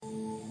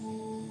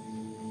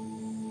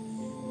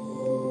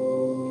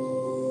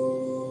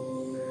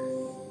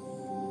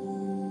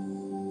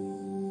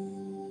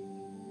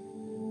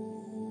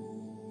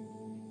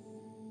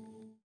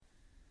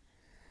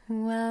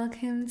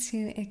welcome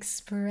to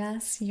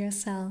Express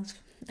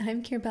Yourself.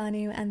 I'm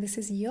Kirbanu, and this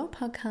is your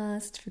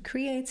podcast for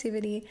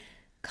creativity,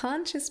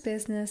 conscious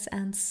business,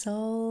 and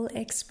soul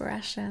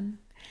expression.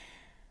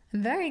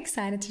 I'm very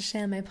excited to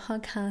share my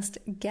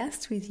podcast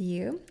guest with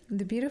you,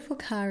 the beautiful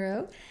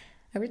Caro,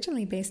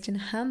 originally based in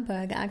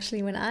Hamburg.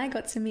 Actually, when I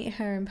got to meet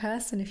her in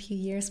person a few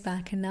years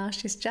back, and now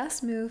she's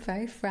just moved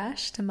very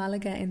fresh to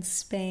Malaga in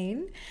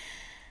Spain.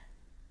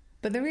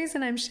 But the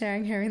reason I'm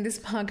sharing her in this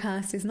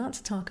podcast is not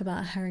to talk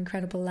about her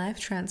incredible life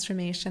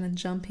transformation and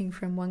jumping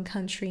from one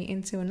country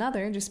into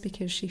another just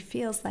because she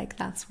feels like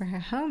that's where her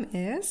home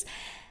is.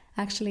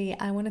 Actually,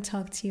 I want to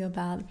talk to you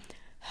about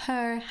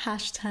her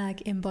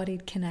hashtag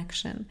embodied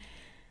connection.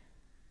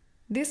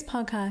 This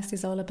podcast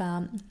is all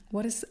about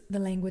what is the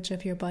language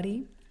of your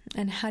body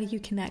and how do you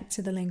connect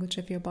to the language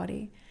of your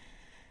body,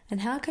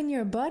 and how can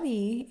your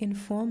body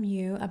inform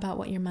you about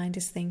what your mind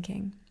is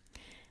thinking.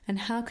 And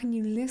how can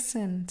you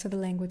listen to the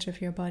language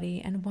of your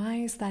body? And why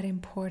is that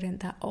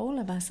important that all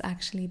of us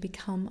actually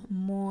become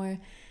more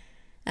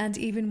and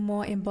even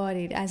more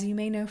embodied? As you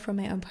may know from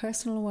my own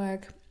personal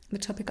work, the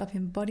topic of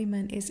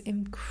embodiment is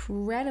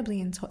incredibly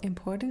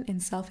important in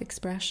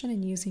self-expression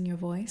and using your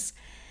voice.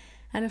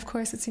 And of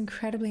course, it's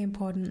incredibly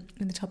important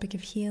in the topic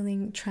of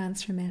healing,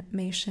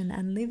 transformation,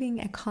 and living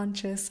a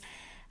conscious,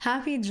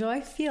 happy,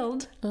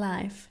 joy-filled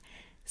life.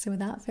 So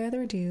without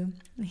further ado,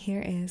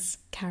 here is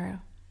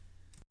Caro.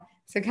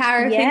 So,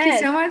 Caro, thank you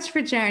so much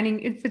for joining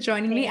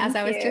me. As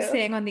I was just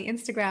saying on the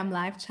Instagram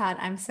live chat,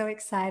 I'm so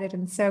excited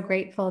and so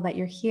grateful that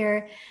you're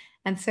here,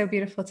 and so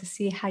beautiful to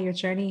see how your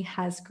journey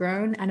has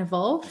grown and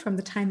evolved from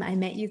the time I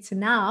met you to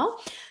now.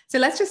 So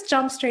let's just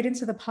jump straight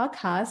into the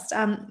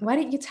podcast. Why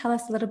don't you tell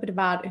us a little bit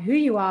about who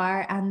you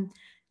are and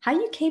how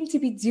you came to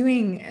be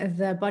doing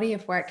the body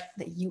of work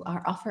that you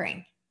are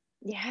offering?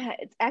 Yeah,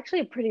 it's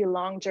actually a pretty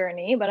long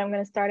journey, but I'm going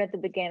to start at the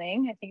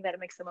beginning. I think that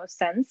makes the most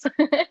sense.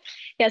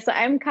 Yeah, so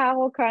I'm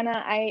Caro Körner.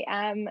 I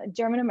am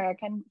German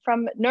American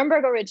from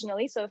Nuremberg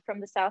originally, so from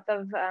the south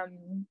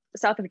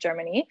of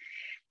Germany,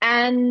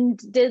 and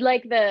did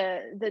like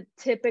the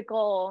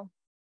typical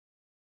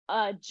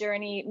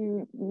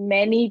journey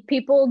many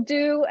people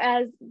do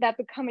as that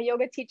become a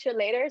yoga teacher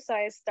later. So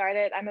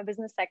I'm a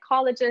business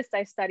psychologist.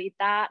 I studied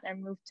that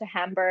and moved to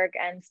Hamburg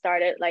and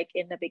started like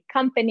in a big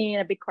company,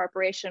 in a big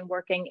corporation,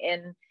 working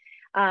in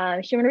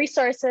human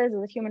resources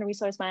as a human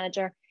resource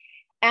manager.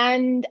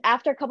 And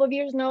after a couple of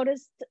years,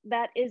 noticed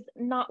that is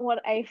not what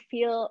I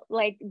feel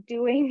like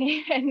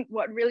doing and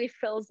what really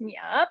fills me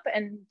up.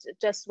 And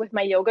just with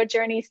my yoga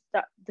journey,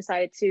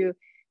 decided to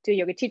do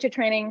yoga teacher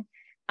training.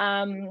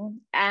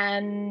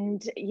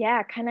 And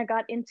yeah, kind of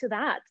got into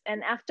that.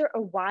 And after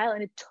a while,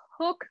 and it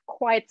took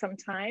quite some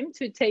time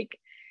to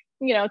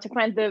to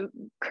find the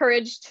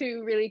courage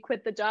to really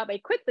quit the job. I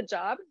quit the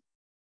job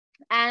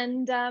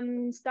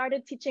and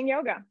started teaching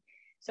yoga.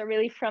 So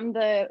really from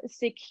the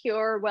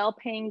secure,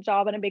 well-paying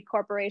job in a big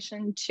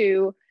corporation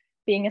to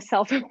being a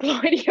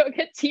self-employed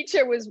yoga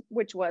teacher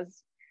which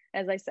was,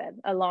 as I said,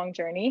 a long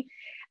journey.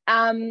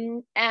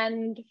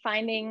 And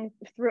finding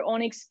through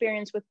own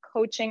experience with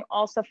coaching,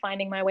 also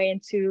finding my way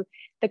into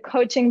the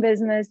coaching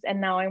business.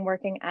 And now I'm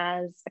working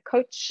as a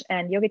coach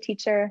and yoga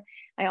teacher.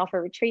 I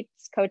offer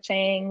retreats,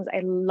 coachings.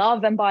 I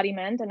love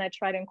embodiment, and I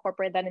try to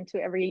incorporate that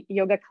into every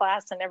yoga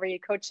class and every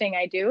coaching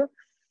I do.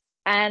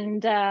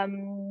 And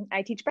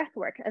I teach breath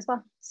work as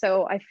well.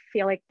 So I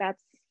feel like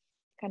that's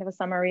kind of a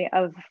summary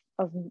of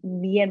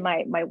me and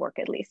my work,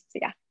 at least.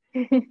 Yeah.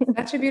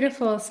 Such a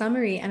beautiful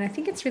summary. And I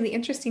think it's really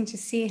interesting to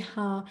see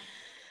how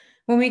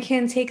when we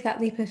can take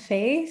that leap of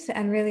faith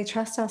and really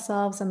trust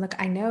ourselves. And look,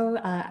 I know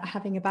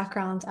having a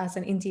background as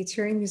an indie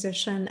touring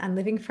musician and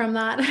living from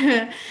that,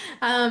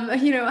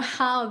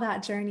 how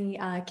that journey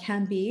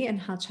can be and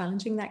how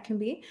challenging that can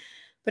be.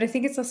 But I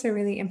think it's also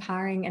really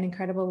empowering and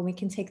incredible when we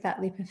can take that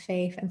leap of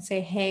faith and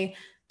say, hey,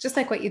 just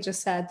like what you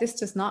just said, this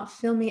does not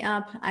fill me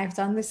up. I've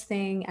done this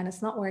thing and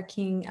it's not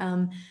working.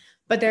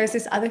 But there's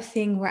this other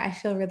thing where I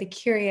feel really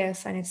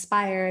curious and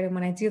inspired. And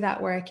when I do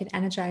that work, it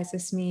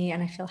energizes me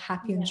and I feel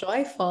happy and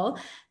joyful.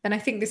 Then I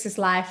think this is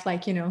life,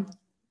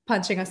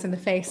 punching us in the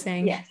face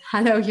saying, yes,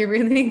 hello, you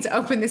really need to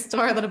open this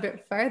door a little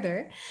bit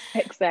further.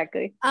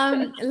 Exactly.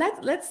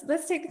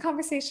 Let's take the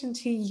conversation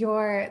to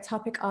your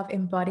topic of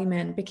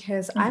embodiment,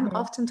 because I'm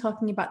often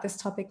talking about this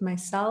topic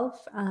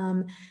myself.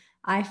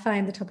 I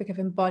find the topic of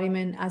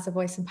embodiment as a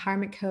voice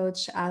empowerment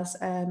coach, as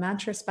a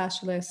mantra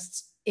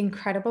specialist,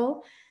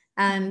 incredible.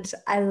 And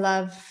I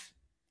love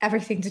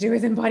everything to do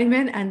with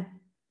embodiment and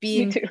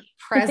being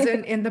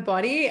present in the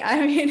body.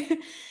 I mean,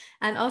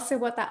 and also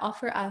what that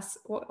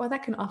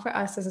can offer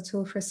us as a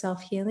tool for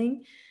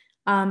self-healing,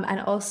 and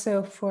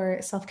also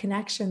for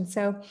self-connection.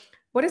 So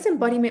what does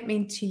embodiment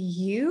mean to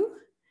you?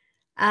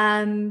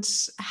 And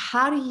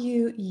how do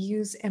you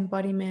use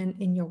embodiment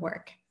in your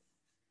work?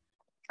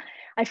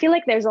 I feel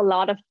like there's a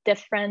lot of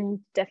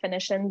different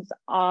definitions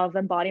of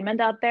embodiment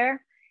out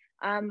there.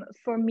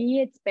 For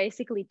me, it's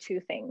basically two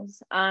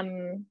things.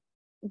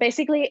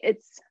 Basically,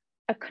 it's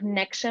a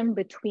connection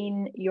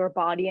between your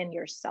body and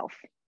yourself.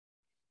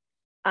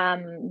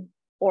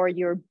 or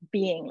your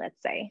being,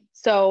 let's say.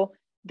 So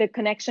the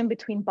connection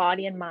between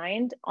body and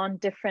mind on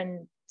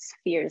different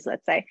spheres,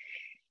 let's say.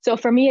 So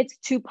for me, it's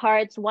two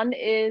parts. One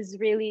is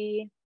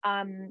really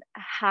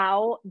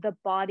how the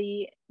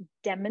body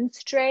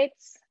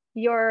demonstrates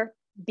your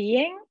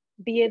being,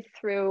 be it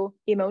through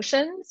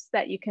emotions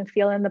that you can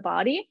feel in the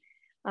body.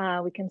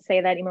 We can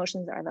say that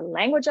emotions are the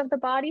language of the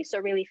body. So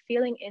really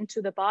feeling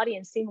into the body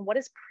and seeing what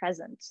is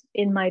present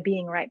in my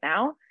being right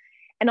now.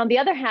 And on the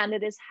other hand,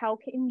 it is how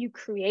can you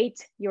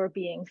create your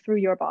being through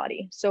your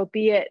body? So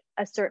be it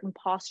a certain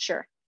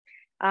posture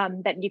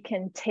that you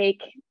can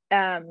take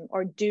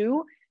or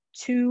do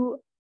to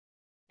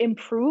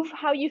improve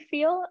how you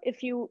feel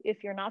if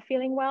you're not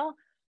feeling well,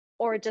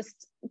 or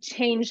just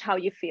change how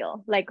you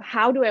feel. Like,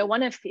 how do I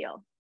want to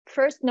feel?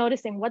 First,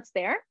 noticing what's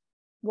there.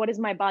 What is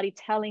my body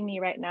telling me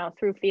right now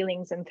through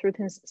feelings and through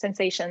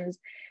sensations?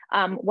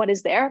 What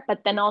is there?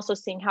 But then also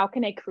seeing how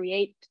can I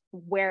create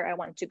where I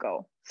want to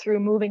go through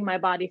moving my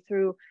body,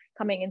 through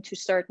coming into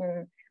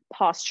certain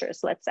postures,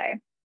 let's say.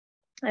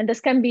 And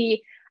this can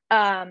be,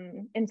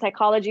 in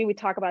psychology, we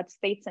talk about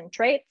states and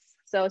traits.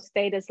 So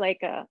state is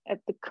like at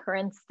the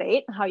current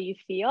state, how you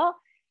feel.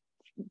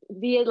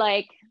 Be it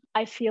like,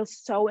 I feel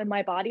so in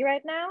my body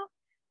right now.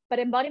 But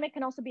embodiment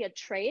can also be a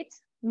trait,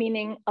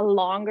 meaning a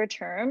longer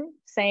term,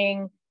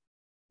 saying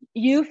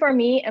you, for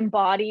me,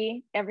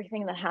 embody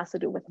everything that has to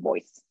do with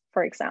voice,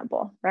 for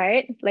example,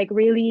 right? Like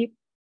really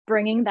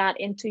bringing that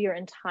into your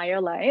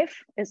entire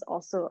life is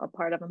also a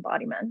part of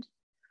embodiment.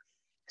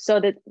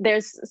 So that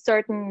there's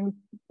certain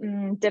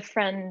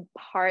different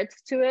parts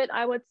to it,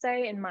 I would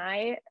say, in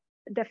my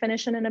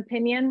definition and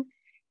opinion.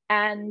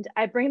 And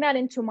I bring that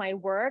into my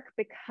work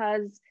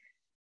because,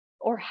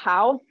 or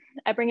how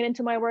I bring it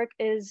into my work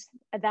is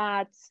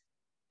that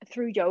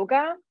through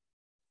yoga,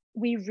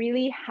 we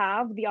really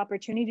have the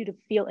opportunity to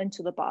feel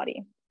into the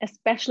body,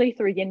 especially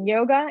through yin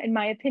yoga, in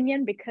my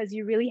opinion, because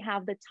you really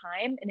have the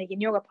time in a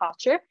yin yoga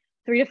posture,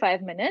 3 to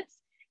 5 minutes,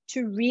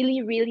 to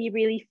really, really,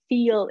 really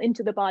feel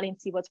into the body and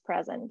see what's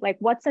present. Like,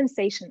 what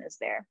sensation is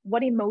there?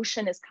 What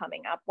emotion is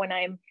coming up when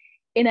I'm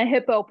in a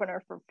hip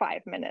opener for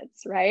 5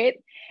 minutes, right?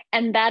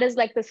 And that is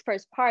like this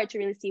first part to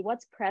really see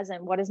what's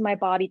present. What is my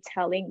body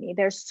telling me?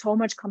 There's so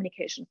much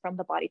communication from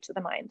the body to the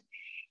mind.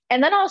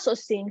 And then also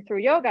seeing through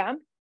yoga,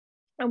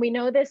 and we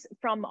know this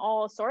from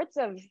all sorts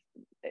of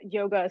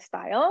yoga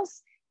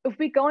styles, if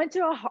we go into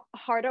a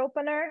heart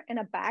opener and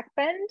a back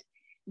bend,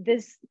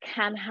 this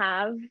can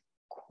have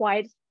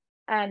quite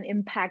an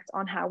impact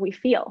on how we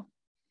feel.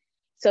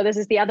 So this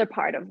is the other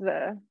part of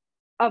the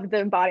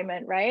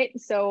embodiment, right?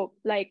 So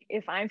like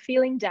if I'm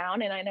feeling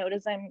down and I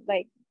notice I'm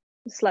like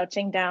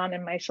slouching down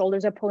and my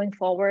shoulders are pulling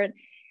forward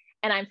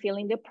and I'm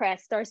feeling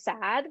depressed or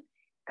sad,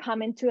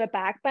 come into a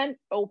back bend,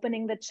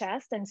 opening the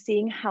chest and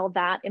seeing how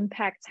that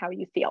impacts how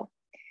you feel.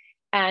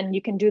 And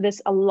you can do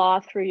this a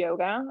lot through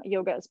yoga.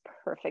 Yoga is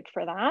perfect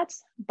for that,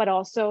 but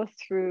also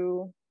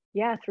through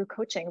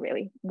coaching,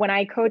 really. When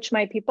I coach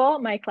my people,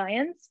 my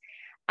clients,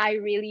 I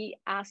really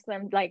ask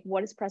them, like,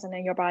 what is present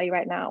in your body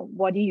right now?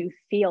 What do you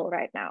feel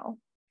right now?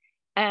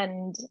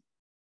 And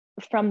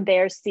from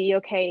there, see,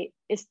 okay,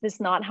 is this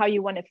not how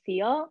you want to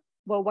feel?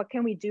 Well, what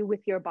can we do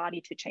with your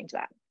body to change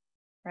that,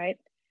 right?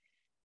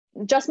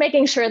 Just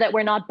making sure that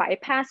we're not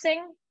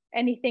bypassing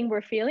anything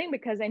we're feeling,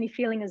 because any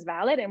feeling is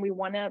valid and we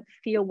want to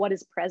feel what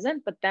is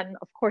present. But then,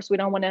 of course, we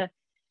don't want to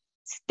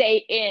stay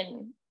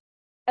in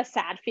a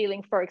sad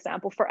feeling, for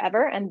example,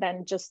 forever, and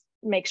then just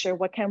make sure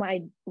what can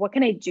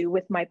I do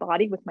with my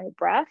body, with my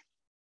breath,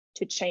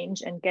 to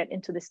change and get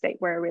into the state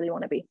where I really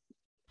want to be.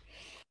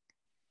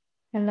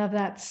 I love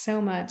that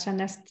so much. And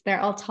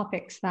they're all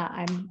topics that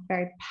I'm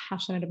very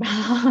passionate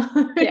about.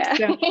 Yeah.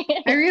 So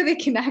I really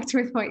connect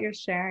with what you're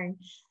sharing.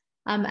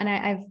 And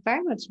I've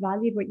very much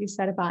valued what you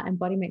said about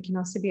embodiment can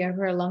also be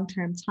over a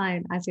long-term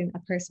time, as in a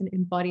person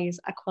embodies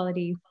a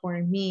quality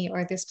for me,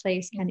 or this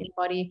place can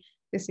embody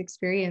this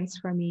experience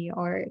for me,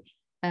 or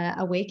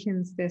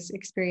awakens this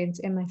experience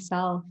in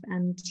myself.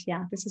 And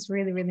yeah, this is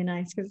really, really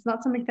nice, because it's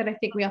not something that I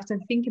think we often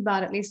think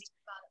about, at least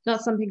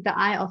not something that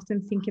I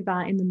often think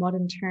about in the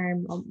modern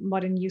term or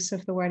modern use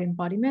of the word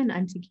embodiment.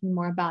 I'm thinking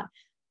more about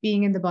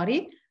being in the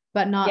body,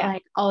 but not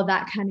like, oh,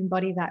 that can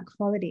embody that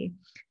quality.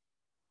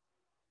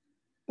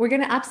 We're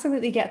going to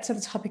absolutely get to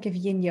the topic of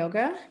yin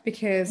yoga,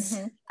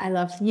 because I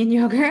love yin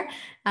yoga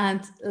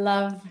and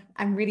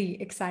I'm really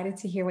excited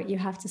to hear what you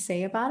have to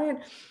say about it.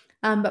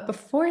 But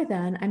before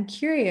then, I'm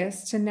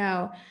curious to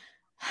know,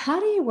 how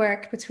do you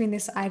work between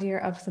this idea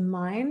of the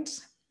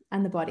mind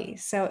and the body?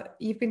 So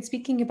you've been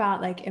speaking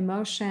about like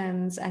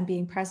emotions and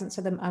being present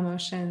to the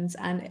emotions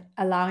and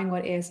allowing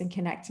what is and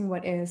connecting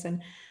what is,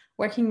 and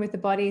working with the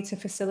body to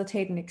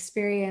facilitate an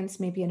experience,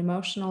 maybe an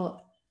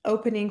emotional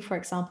opening, for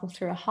example,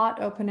 through a heart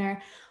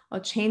opener, or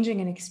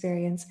changing an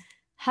experience.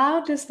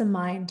 How does the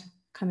mind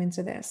come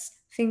into this?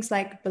 Things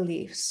like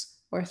beliefs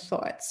or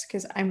thoughts,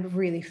 because I'm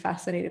really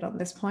fascinated on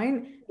this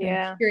point.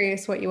 Yeah. I'm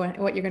curious what you're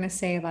going to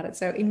say about it.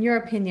 So in your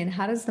opinion,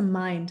 how does the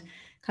mind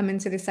come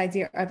into this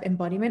idea of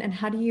embodiment, and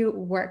how do you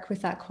work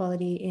with that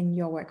quality in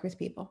your work with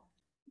people?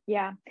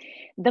 Yeah.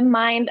 The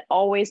mind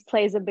always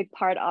plays a big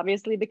part,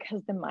 obviously,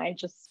 because the mind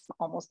just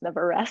almost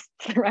never rests,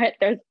 right?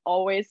 There's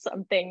always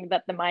something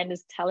that the mind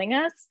is telling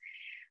us,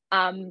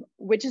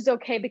 which is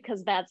okay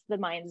because that's the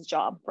mind's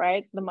job,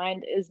 right? The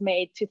mind is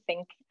made to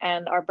think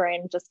and our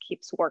brain just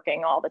keeps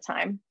working all the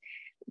time.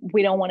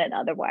 We don't want it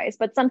otherwise,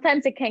 but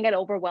sometimes it can get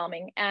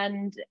overwhelming.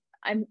 And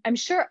I'm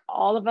sure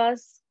all of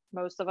us,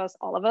 most of us,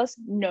 all of us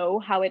know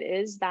how it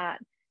is that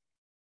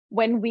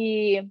when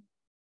we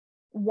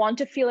want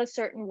to feel a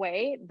certain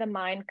way, the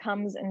mind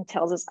comes and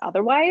tells us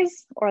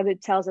otherwise, or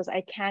it tells us,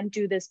 I can't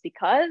do this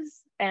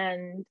because,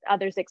 and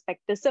others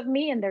expect this of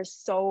me. And there's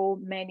so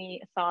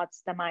many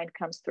thoughts the mind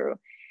comes through.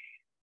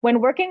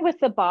 When working with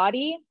the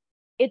body,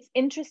 it's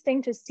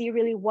interesting to see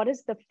really what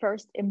is the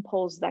first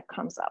impulse that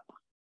comes up,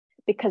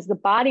 because the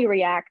body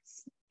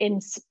reacts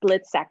in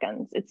split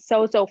seconds. It's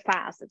so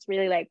fast. It's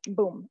really like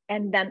boom.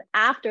 And then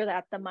after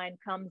that, the mind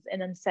comes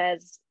in and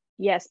says,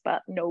 yes,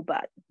 but no,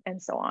 but,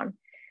 and so on.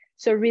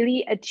 So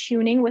really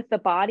attuning with the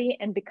body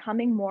and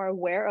becoming more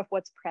aware of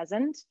what's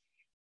present.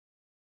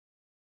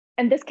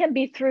 And this can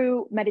be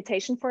through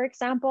meditation, for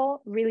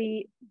example,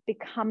 really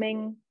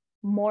becoming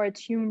more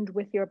attuned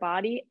with your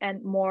body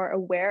and more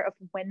aware of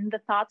when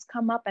the thoughts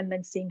come up, and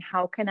then seeing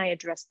how can I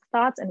address the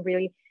thoughts, and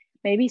really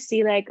maybe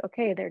see like,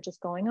 okay, they're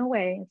just going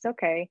away. It's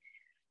okay.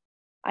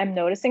 I'm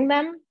noticing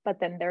them, but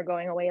then they're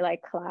going away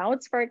like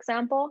clouds, for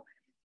example.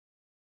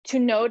 To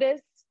notice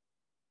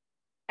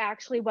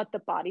actually what the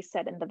body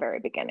said in the very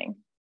beginning,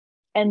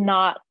 and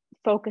not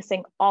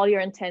focusing all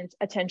your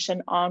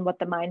attention on what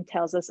the mind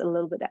tells us a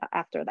little bit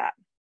after that,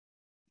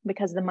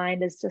 because the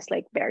mind is just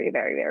like very,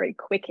 very, very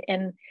quick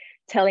in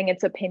telling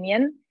its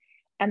opinion.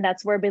 And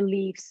that's where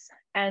beliefs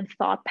and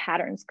thought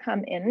patterns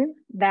come in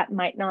that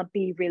might not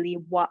be really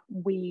what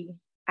we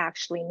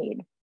actually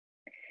need.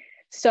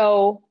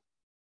 So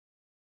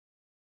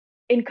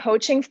in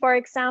coaching, for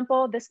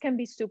example, this can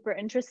be super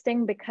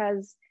interesting,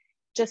 because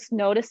just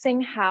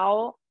noticing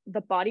how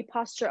the body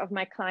posture of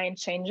my client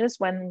changes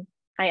when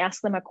I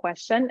ask them a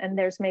question, and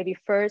there's maybe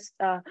first,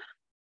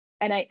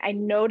 and I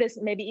notice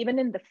maybe even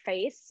in the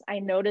face, I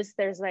notice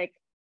there's like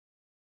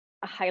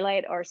a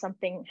highlight or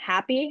something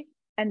happy,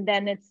 and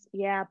then it's,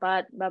 yeah,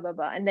 but blah, blah,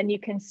 blah. And then you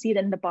can see it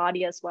in the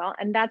body as well.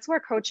 And that's where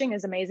coaching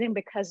is amazing,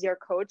 because your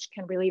coach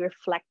can really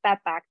reflect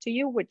that back to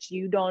you, which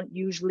you don't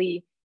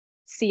usually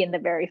see in the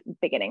very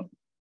beginning.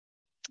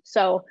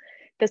 So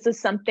this is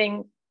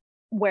something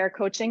where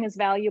coaching is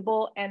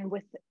valuable. And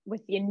with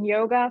yin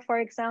yoga, for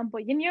example,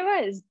 yin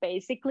yoga is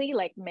basically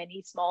like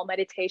many small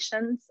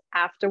meditations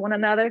after one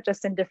another,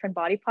 just in different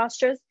body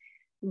postures.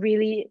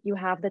 Really, you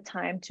have the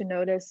time to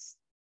notice,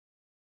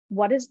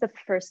 what is the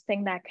first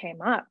thing that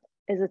came up?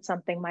 Is it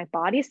something my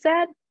body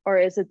said, or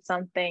is it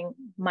something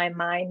my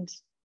mind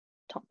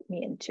talked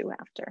me into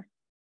after?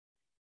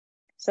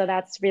 So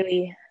that's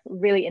really,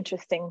 really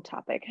interesting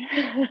topic.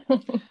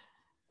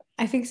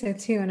 I think so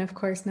too. And of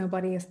course,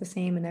 nobody is the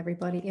same and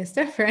everybody is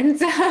different.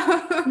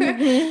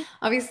 So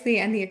obviously,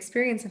 and the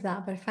experience of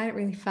that, but I find it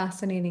really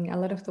fascinating. A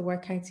lot of the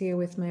work I do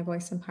with my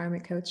voice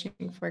empowerment coaching,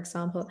 for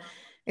example,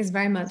 is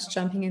very much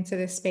jumping into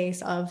this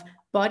space of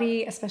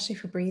body, especially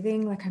for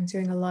breathing. Like I'm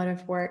doing a lot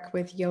of work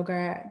with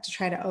yoga to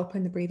try to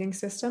open the breathing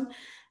system,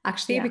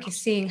 actually, because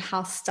seeing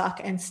how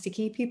stuck and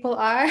sticky people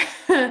are.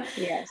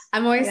 Yes.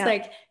 I'm always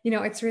like,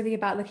 it's really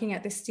about looking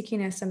at this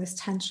stickiness and this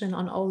tension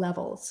on all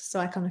levels. So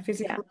like on a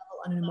physical level,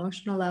 on an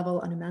emotional level,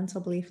 on a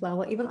mental belief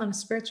level, even on a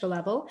spiritual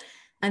level,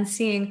 and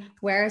seeing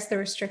where is the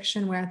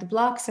restriction, where are the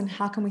blocks, and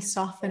how can we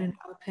soften and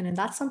open. And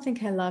that's something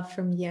I love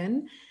from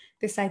yin,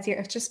 this idea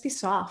of just be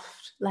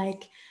soft.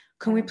 Like,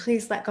 can we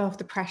please let go of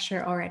the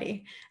pressure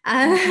already?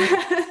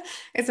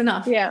 It's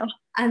enough. Yeah.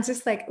 And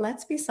just like,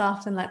 let's be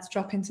soft and let's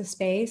drop into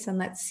space and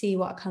let's see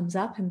what comes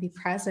up and be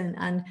present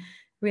and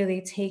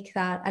really take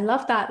that. I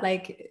love that,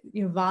 like,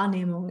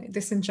 Wahrnehmung.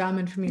 This in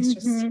German for me is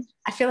just,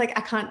 I feel like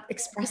I can't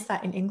express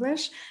that in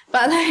English,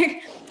 but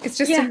like, it's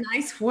just a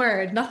nice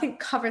word. Nothing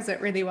covers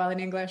it really well in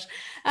English.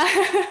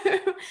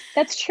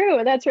 That's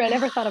true. That's true. I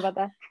never thought about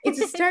that. It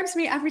disturbs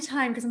me every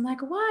time, because I'm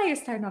like, why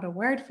is there not a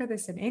word for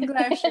this in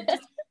English?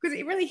 Because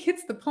it really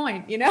hits the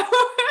point, Yeah.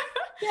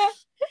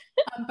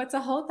 But to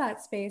hold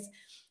that space.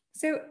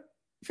 So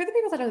for the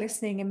people that are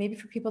listening, and maybe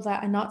for people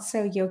that are not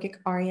so yogic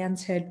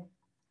oriented,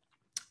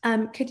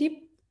 could you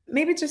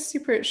maybe just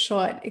super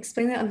short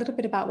explain a little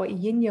bit about what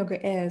yin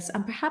yoga is?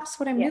 And perhaps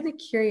what I'm really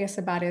curious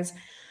about is,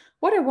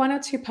 what are one or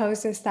two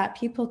poses that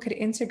people could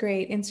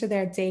integrate into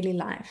their daily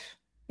life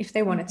if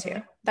they wanted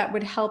to, that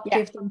would help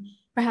give them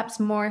perhaps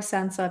more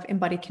sense of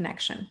embodied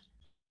connection?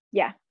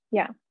 Yeah.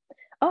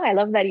 Oh, I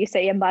love that you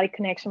say embodied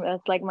connection.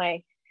 That's like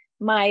my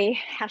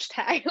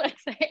hashtag,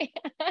 let's say.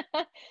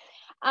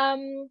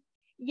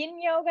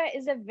 Yin yoga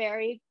is a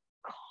very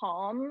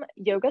calm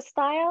yoga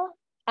style.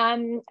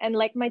 And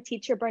like my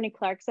teacher, Bernie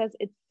Clark, says,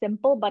 it's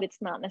simple, but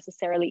it's not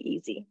necessarily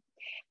easy.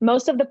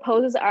 Most of the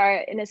poses are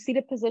in a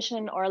seated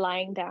position or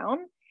lying down.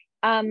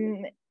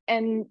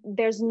 And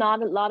there's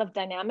not a lot of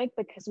dynamic,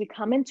 because we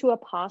come into a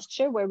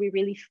posture where we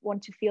really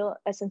want to feel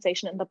a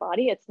sensation in the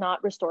body. It's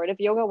not restorative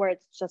yoga where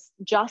it's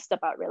just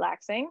about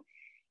relaxing.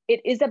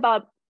 it is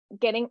about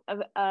getting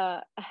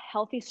a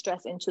healthy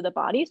stress into the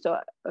body. So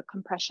a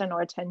compression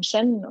or a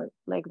tension, or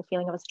like the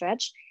feeling of a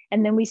stretch.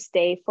 And then we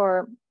stay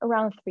for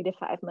around 3 to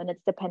 5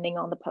 minutes, depending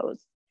on the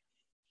pose.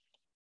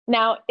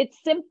 Now, it's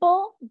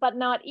simple, but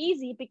not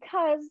easy,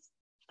 because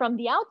from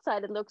the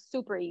outside, it looks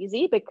super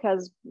easy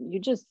because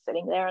you're just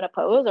sitting there in a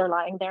pose or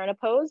lying there in a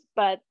pose.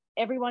 But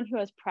everyone who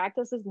has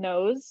practices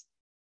knows,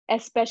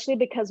 especially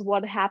because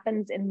what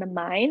happens in the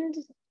mind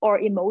or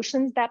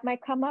emotions that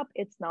might come up,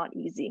 it's not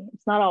easy.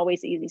 It's not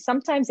always easy.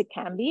 Sometimes it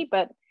can be,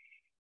 but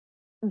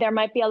there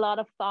might be a lot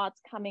of thoughts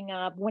coming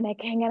up. When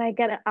can I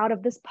get out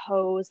of this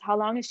pose? How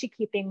long is she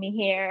keeping me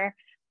here?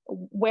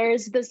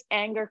 Where's this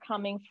anger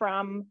coming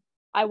from?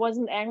 I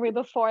wasn't angry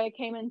before I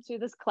came into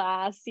this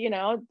class,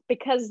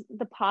 because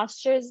the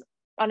postures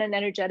on an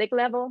energetic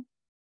level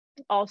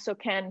also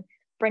can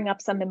bring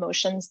up some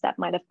emotions that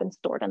might have been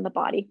stored in the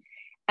body.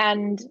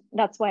 And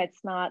that's why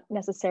it's not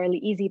necessarily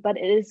easy, but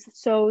it is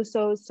so,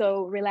 so,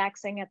 so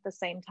relaxing at the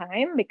same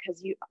time,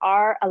 because you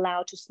are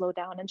allowed to slow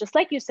down. And just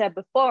like you said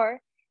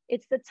before,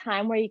 it's the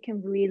time where you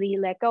can really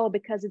let go,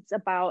 because it's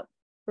about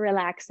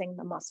relaxing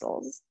the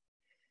muscles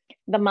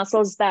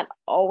that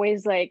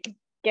always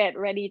get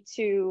ready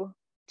to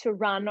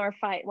run or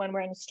fight when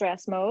we're in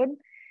stress mode.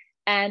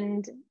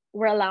 And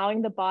we're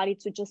allowing the body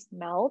to just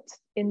melt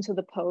into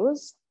the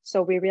pose.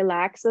 So we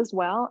relax as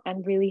well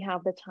and really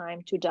have the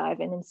time to dive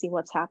in and see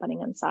what's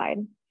happening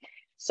inside.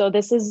 So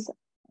this is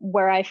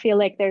where I feel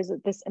like there's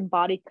this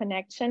embodied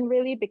connection,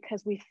 really,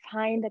 because we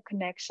find a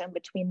connection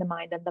between the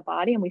mind and the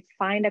body, and we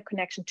find a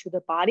connection to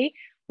the body,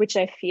 which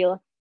I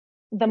feel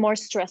the more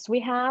stress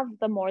we have,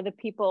 the more the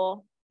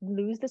people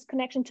lose this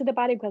connection to the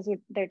body, because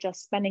they're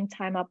just spending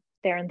time up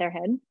there in their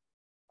head.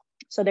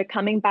 So they're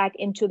coming back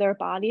into their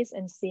bodies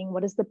and seeing,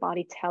 what is the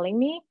body telling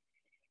me?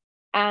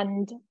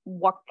 And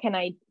what can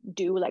I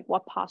do?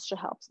 What posture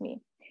helps me?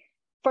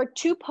 For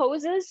 2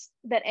 poses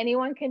that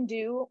anyone can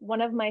do,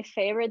 one of my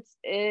favorites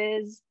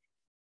is,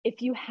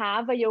 if you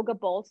have a yoga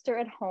bolster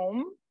at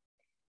home,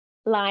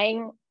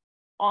 lying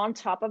on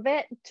top of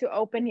it to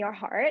open your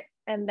heart,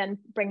 and then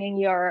bringing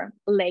your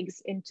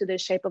legs into the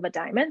shape of a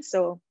diamond.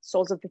 So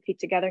soles of the feet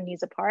together,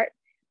 knees apart,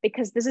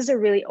 because this is a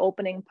really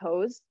opening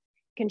pose.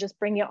 You can just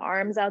bring your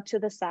arms out to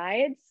the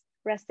sides,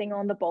 resting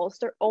on the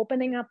bolster,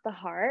 opening up the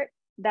heart,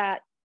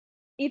 that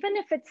even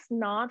if it's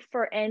not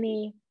for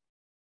any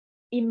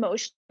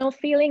emotional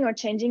feeling or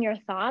changing your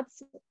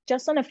thoughts,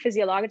 just on a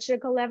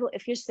physiological level,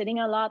 if you're sitting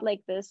a lot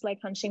like this, like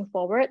hunching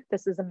forward,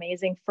 this is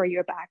amazing for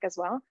your back as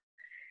well.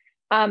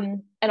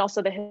 And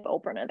also the hip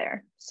opener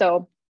there.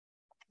 So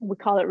we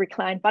call it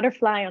reclined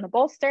butterfly on a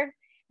bolster.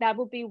 That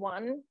would be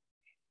one.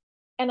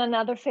 And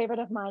another favorite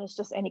of mine is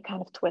just any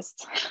kind of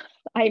twist.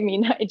 I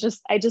mean,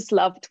 I just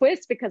love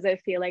twists, because I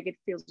feel like it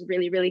feels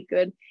really, really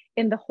good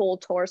in the whole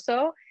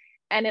torso.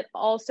 And it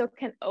also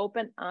can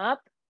open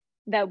up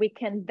that we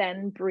can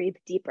then breathe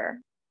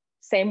deeper.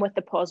 Same with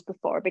the pose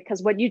before,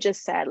 because what you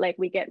just said,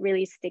 we get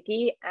really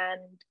sticky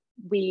and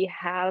we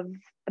have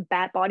a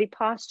bad body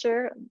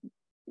posture,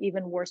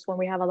 even worse when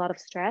we have a lot of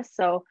stress.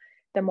 So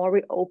the more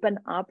we open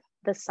up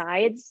the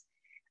sides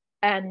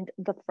and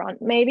the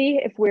front, maybe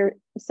if we're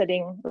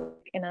sitting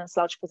in a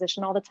slouch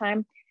position all the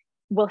time,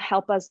 will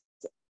help us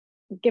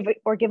give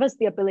us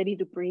the ability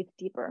to breathe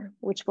deeper,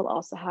 which will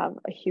also have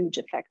a huge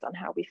effect on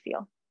how we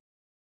feel.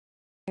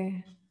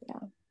 Yeah,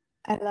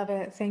 I love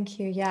it. Thank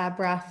you. Yeah,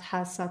 breath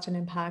has such an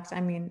impact.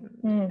 I mean,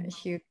 a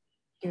huge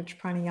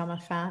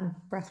pranayama fan,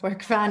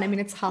 breathwork fan. I mean,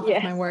 it's half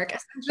of my work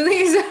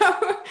essentially.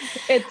 So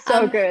it's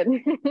so good.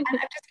 And I'm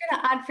just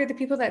going to add, for the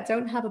people that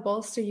don't have a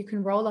bolster, you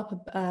can roll up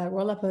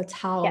a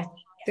towel. Yes.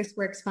 This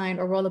works fine,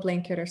 or roll a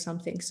blanket or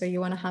something. So you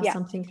want to have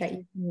something that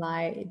you can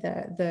lie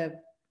the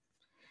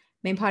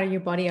main part of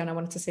your body on. I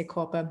wanted to say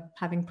Korpa,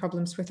 having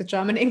problems with the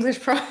German English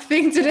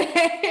thing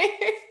today.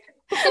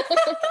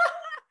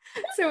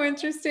 So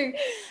interesting.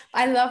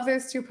 I love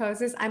those 2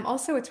 poses. I'm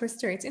also a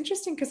twister. It's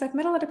interesting because I've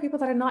met a lot of people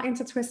that are not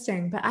into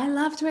twisting, but I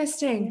love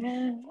twisting.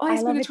 Yeah,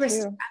 always been a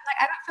twister. I'm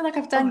I don't feel like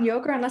I've done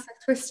yoga unless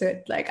I've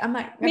twisted. I'm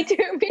like, me too.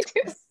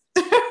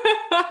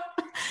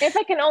 If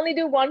I can only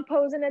do 1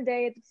 pose in a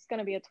day, it's going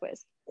to be a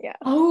twist. Yeah.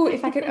 Oh,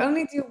 if I could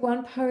only do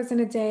 1 pose in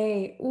a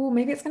day. Oh,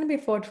 maybe it's going to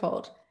be a forward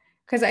fold.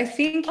 Because I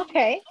think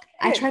I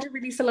try to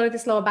release a lot of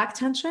this lower back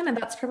tension, and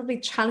that's probably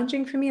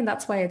challenging for me. And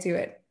that's why I do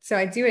it. So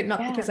I do it not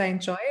because I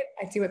enjoy it.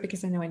 I do it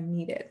because I know I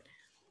need it.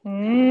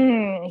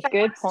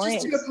 Good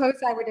point. Just to a pose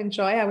I would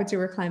enjoy, I would do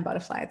reclined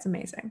butterfly. It's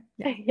amazing.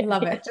 Yeah,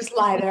 love it. Just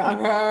lie there.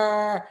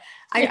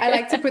 I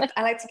like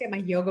to get my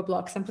yoga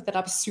blocks and put that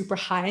up super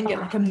high and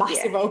get a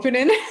massive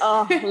opening.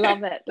 Oh,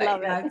 love it.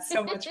 Love it. It's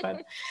so much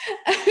fun.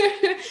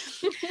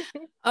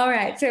 All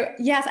right. So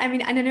yes, I mean,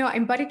 and I know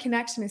embodied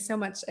connection is so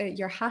much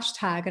your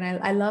hashtag, and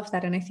I love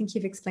that. And I think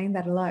you've explained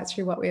that a lot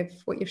through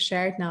what you've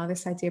shared now,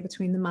 this idea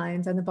between the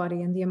mind and the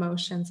body and the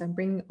emotions, and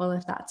bringing all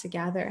of that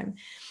together. And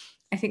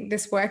I think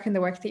this work and the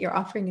work that you're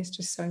offering is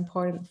just so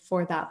important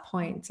for that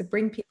point, to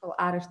bring people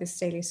out of this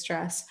daily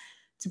stress,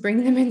 to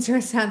bring them into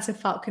a sense of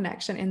felt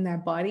connection in their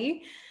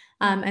body,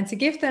 and to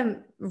give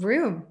them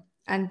room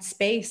and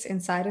space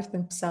inside of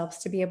themselves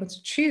to be able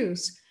to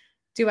choose.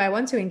 Do I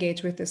want to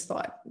engage with this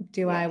thought?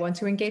 Do I want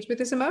to engage with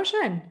this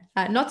emotion?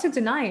 Not to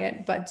deny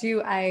it, but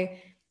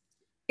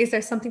is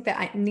there something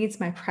that needs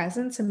my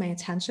presence and my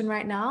attention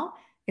right now?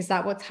 Is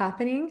that what's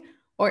happening?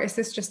 Or is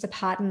this just a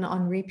pattern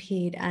on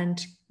repeat?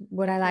 And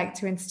would I like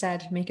to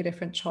instead make a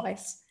different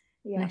choice?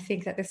 And I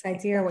think that this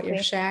idea, what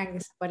you're sharing,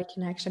 this body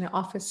connection, it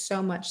offers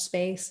so much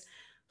space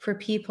for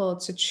people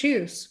to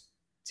choose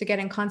to get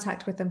in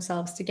contact with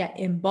themselves, to get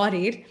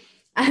embodied,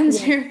 and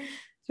to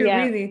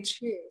really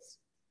choose.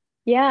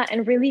 Yeah,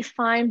 and really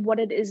find what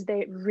it is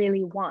they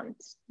really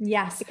want.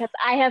 Yes. Because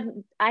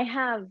I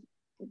have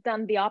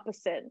done the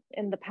opposite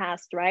in the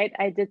past, right?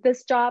 I did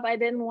this job I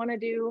didn't want to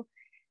do.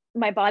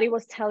 My body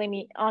was telling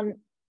me on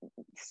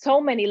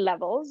so many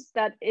levels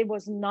that it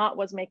was not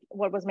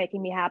what was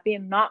making me happy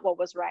and not what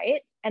was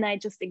right. And I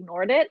just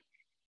ignored it.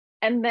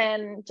 And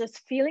then just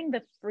feeling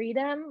the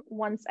freedom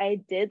once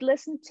I did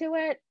listen to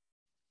it.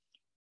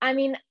 I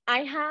mean,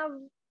 I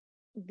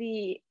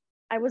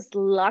was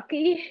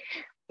lucky,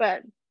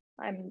 but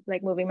I'm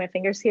like moving my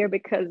fingers here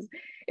because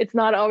it's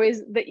not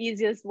always the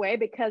easiest way,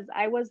 because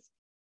I was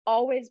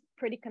always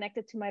pretty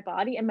connected to my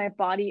body, and my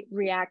body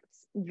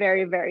reacts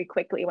very, very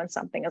quickly when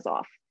something is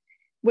off,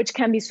 which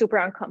can be super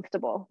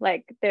uncomfortable.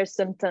 Like there's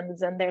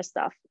symptoms and there's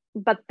stuff,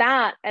 but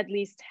that at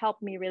least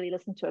helped me really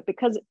listen to it,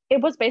 because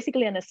it was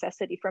basically a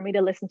necessity for me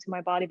to listen to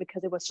my body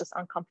because it was just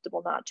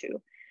uncomfortable not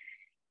to.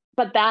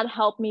 But that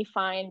helped me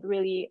find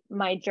really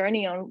my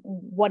journey on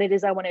what it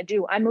is I want to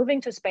do. I'm moving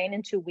to Spain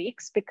in 2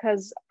 weeks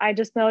because I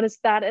just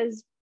noticed that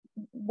is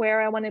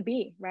where I want to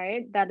be,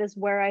 right? That is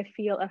where I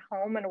feel at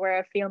home and where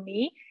I feel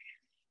me.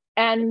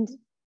 And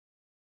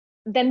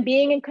then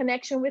being in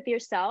connection with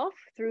yourself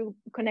through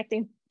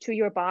connecting to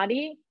your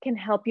body can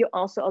help you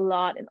also a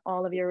lot in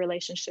all of your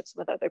relationships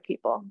with other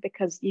people,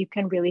 because you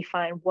can really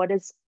find what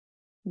is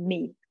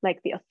me,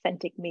 like the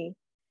authentic me.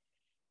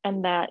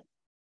 And that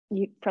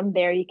from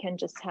there you can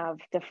just have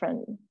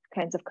different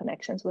kinds of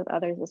connections with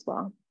others as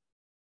well.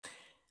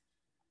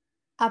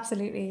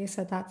 Absolutely. You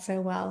said that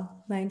so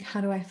well. Like,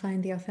 how do I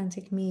find the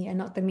authentic me, and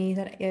not the me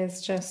that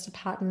is just a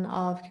pattern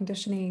of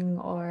conditioning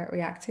or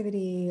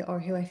reactivity or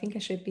who I think I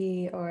should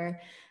be, or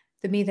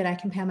the me that I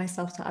compare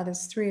myself to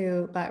others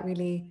through, but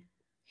really,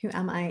 who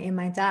am I in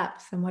my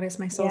depth, and what is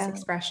my soul's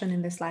expression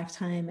in this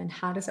lifetime, and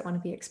how does it want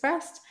to be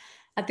expressed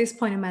at this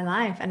point in my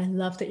life? And I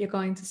love that you're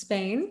going to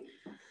Spain.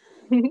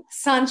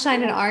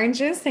 Sunshine and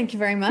oranges. Thank you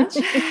very much.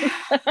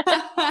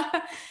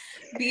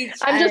 Beach.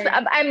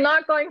 I'm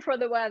not going for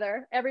the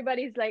weather.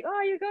 Everybody's like,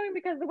 oh, you're going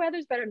because the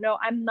weather's better. No,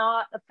 I'm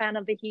not a fan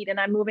of the heat, and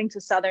I'm moving to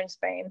southern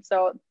Spain.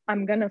 So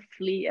I'm going to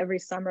flee every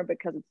summer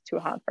because it's too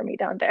hot for me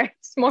down there.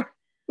 It's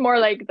more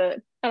like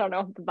the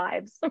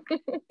vibes.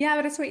 Yeah,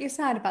 but it's what you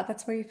said about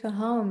that's where you feel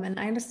home. And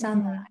I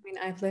understand that. I mean,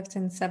 I've lived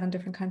in 7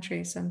 different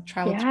countries and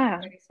traveled to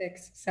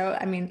 36. So,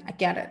 I mean, I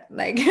get it.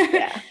 Like,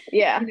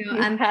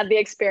 You've had the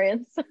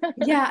experience.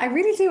 Yeah, I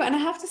really do. And I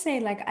have to say,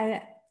 like,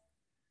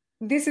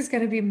 this is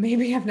going to be,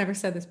 maybe I've never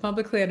said this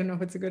publicly. I don't know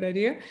if it's a good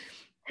idea.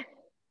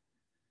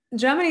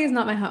 Germany is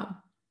not my home.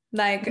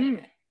 Like,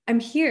 I'm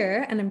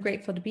here and I'm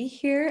grateful to be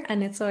here.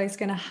 And it's always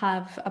going to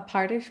have a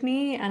part of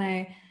me. And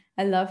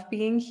I love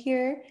being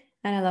here.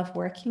 And I love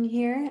working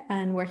here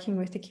and working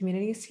with the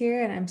communities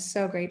here. And I'm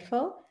so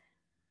grateful,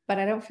 but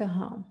I don't feel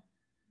home.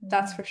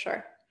 That's for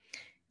sure.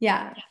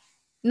 Yeah.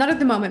 Not at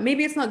the moment.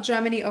 Maybe it's not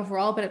Germany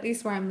overall, but at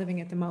least where I'm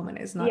living at the moment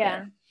is not it.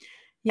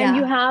 Yeah. And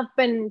you have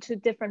been to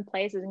different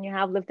places and you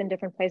have lived in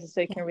different places. So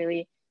you can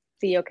really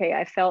see, okay,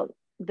 I felt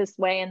this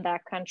way in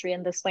that country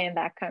and this way in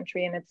that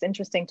country. And it's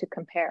interesting to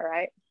compare,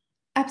 right?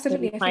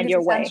 Absolutely. I think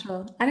it's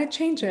essential. And it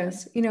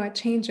changes, it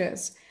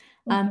changes.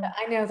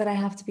 I know that I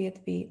have to be at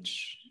the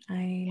beach. I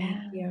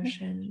need the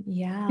ocean.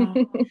 Yeah.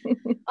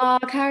 Oh,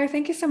 Kara,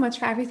 thank you so much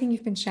for everything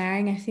you've been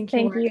sharing. I think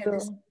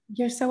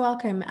you're so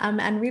welcome.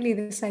 And really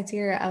this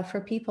idea of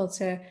for people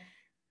to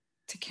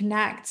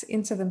connect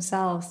into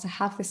themselves, to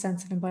have this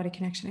sense of embodied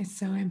connection is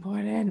so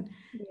important.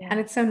 And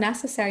it's so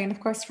necessary. And of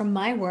course, from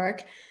my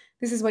work,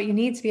 this is what you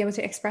need to be able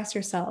to express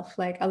yourself.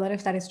 Like a lot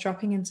of that is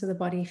dropping into the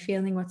body,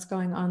 feeling what's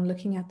going on,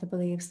 looking at the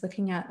beliefs,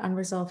 looking at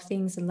unresolved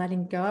things and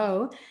letting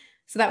go,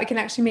 so that we can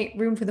actually make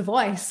room for the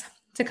voice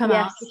to come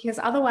out, because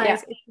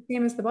otherwise it's the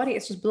same as the body,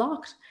 it's just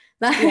blocked.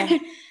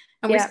 And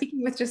we're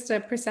speaking with just a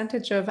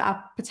percentage of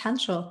our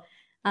potential,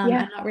 and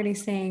not really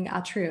saying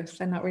our truth,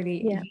 and not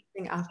really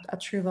using a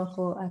true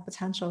vocal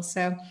potential.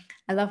 So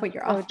I love what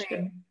you're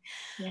offering.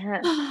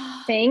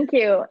 Thank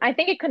you. I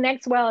think it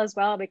connects well as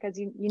well, because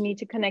you need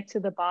to connect to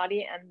the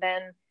body and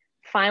then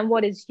find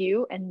what is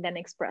you and then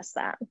express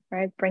that,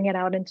 right? Bring it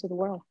out into the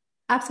world.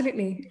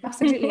 Absolutely.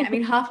 I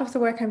mean, half of the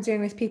work I'm doing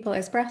with people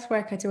is breath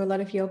work. I do a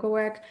lot of yoga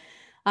work,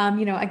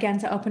 again,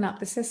 to open up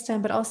the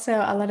system, but also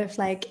a lot of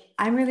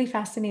I'm really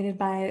fascinated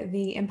by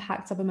the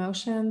impact of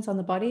emotions on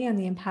the body, and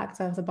the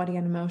impact of the body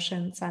on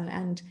emotions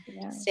and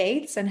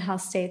states, and how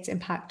states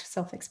impact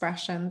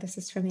self-expression. This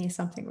is for me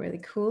something really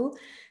cool.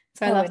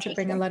 So I love to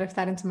bring a lot of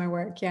that into my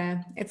work.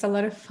 Yeah. It's a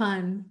lot of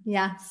fun.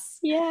 Yes.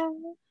 Yeah.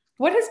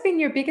 What has been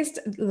your biggest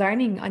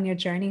learning on your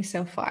journey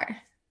so far?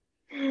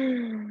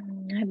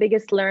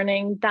 Biggest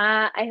learning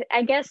that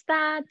I guess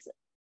that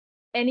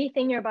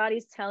anything your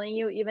body's telling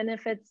you, even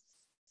if it's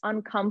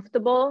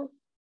uncomfortable,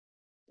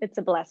 it's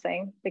a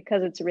blessing,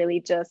 because it's really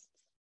just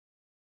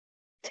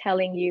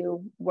telling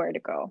you where to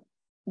go.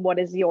 What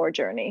is your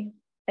journey?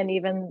 And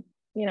even,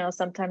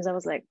 sometimes I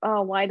was like,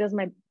 oh, why does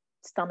my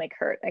stomach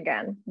hurt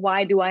again?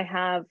 Why do I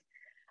have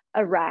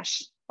a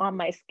rash on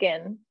my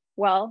skin?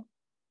 Well,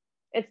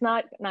 it's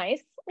not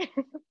nice,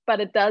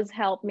 but it does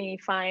help me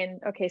find,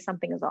 okay,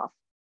 something is off.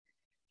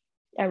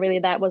 And really,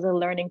 that was a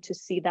learning to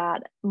see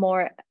that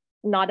more,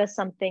 not as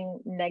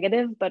something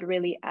negative, but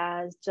really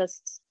as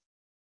just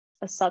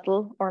a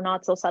subtle or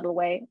not so subtle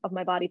way of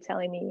my body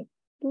telling me,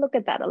 look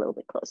at that a little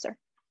bit closer.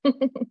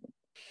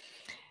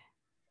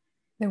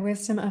 The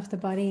wisdom of the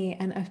body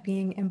and of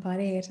being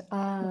embodied.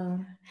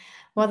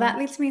 Well, that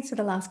leads me to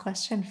the last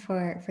question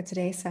for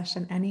today's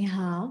session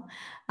anyhow.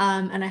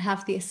 And I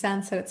have the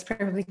sense that it's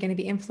probably going to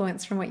be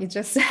influenced from what you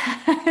just said.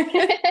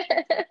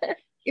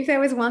 If there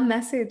was one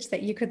message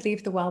that you could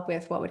leave the world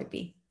with, what would it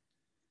be?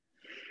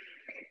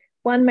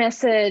 One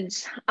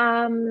message,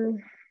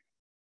 tune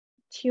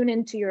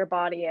into your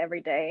body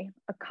every day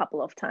a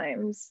couple of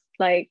times.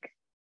 Like,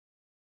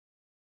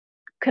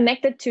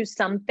 connect it to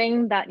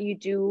something that you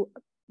do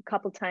a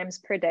couple times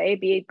per day,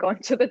 be it going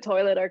to the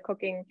toilet or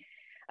cooking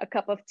a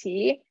cup of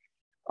tea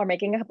or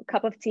making a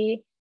cup of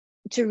tea,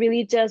 to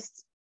really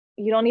just,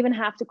 you don't even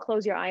have to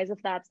close your eyes if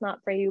that's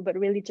not for you, but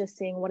really just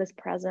seeing what is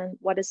present,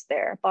 what is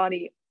there.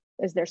 Body,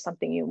 is there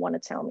something you want to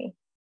tell me?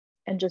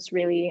 And just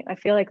really, I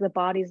feel like the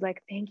body's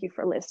like, thank you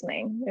for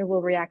listening. It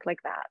will react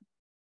like that.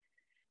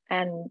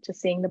 And just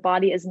seeing the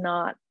body is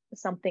not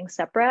something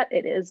separate,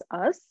 it is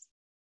us,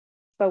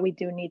 but we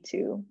do need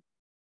to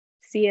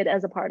see it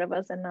as a part of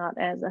us and not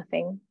as a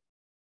thing.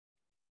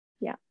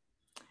 Yeah.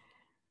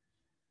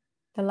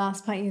 The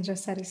last part you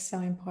just said is so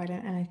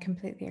important, and I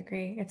completely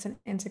agree. It's an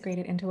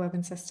integrated,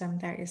 interwoven system.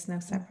 There is no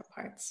separate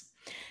parts.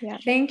 Yeah.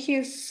 Thank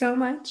you so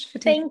much for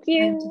taking the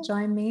time to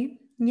join me.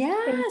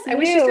 Yes, I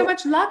wish you so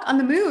much luck on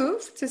the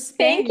move to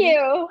Spain. Thank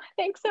you.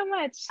 Thanks so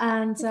much.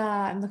 And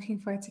I'm looking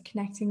forward to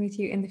connecting with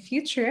you in the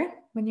future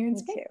when you're in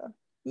Spain. Me too.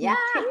 Yeah.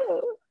 Me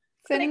too.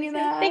 Sending you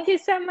love. Thank you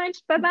so much.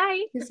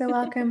 Bye-bye. You're so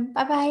welcome.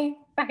 Bye-bye.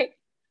 Bye.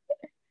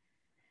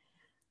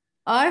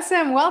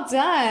 Awesome. Well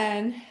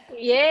done.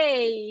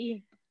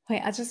 Yay.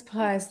 Wait, I'll just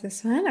pause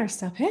this one or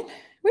stop it.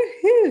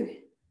 Woohoo.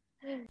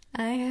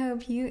 I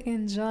hope you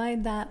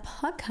enjoyed that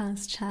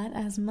podcast chat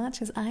as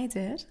much as I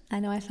did. I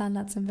know I found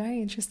out some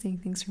very interesting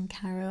things from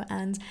Caro,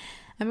 and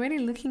I'm really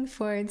looking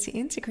forward to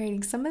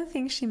integrating some of the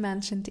things she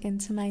mentioned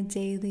into my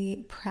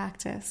daily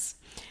practice.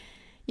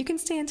 You can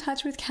stay in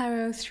touch with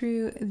Caro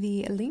through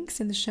the links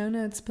in the show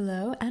notes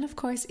below. And of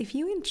course, if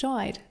you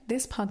enjoyed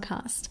this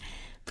podcast,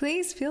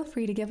 please feel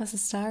free to give us a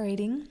star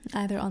rating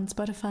either on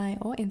Spotify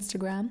or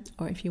Instagram,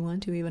 or if you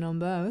want to, even on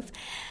both.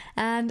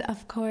 And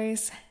of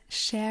course,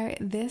 share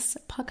this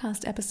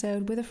podcast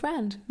episode with a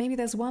friend. Maybe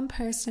there's one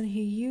person who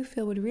you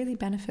feel would really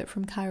benefit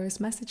from Caro's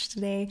message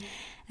today,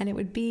 and it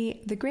would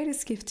be the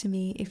greatest gift to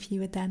me if you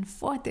would then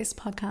forward this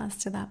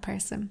podcast to that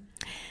person.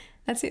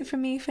 That's it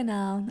from me for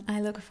now. I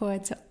look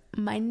forward to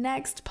my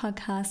next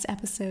podcast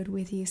episode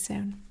with you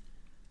soon.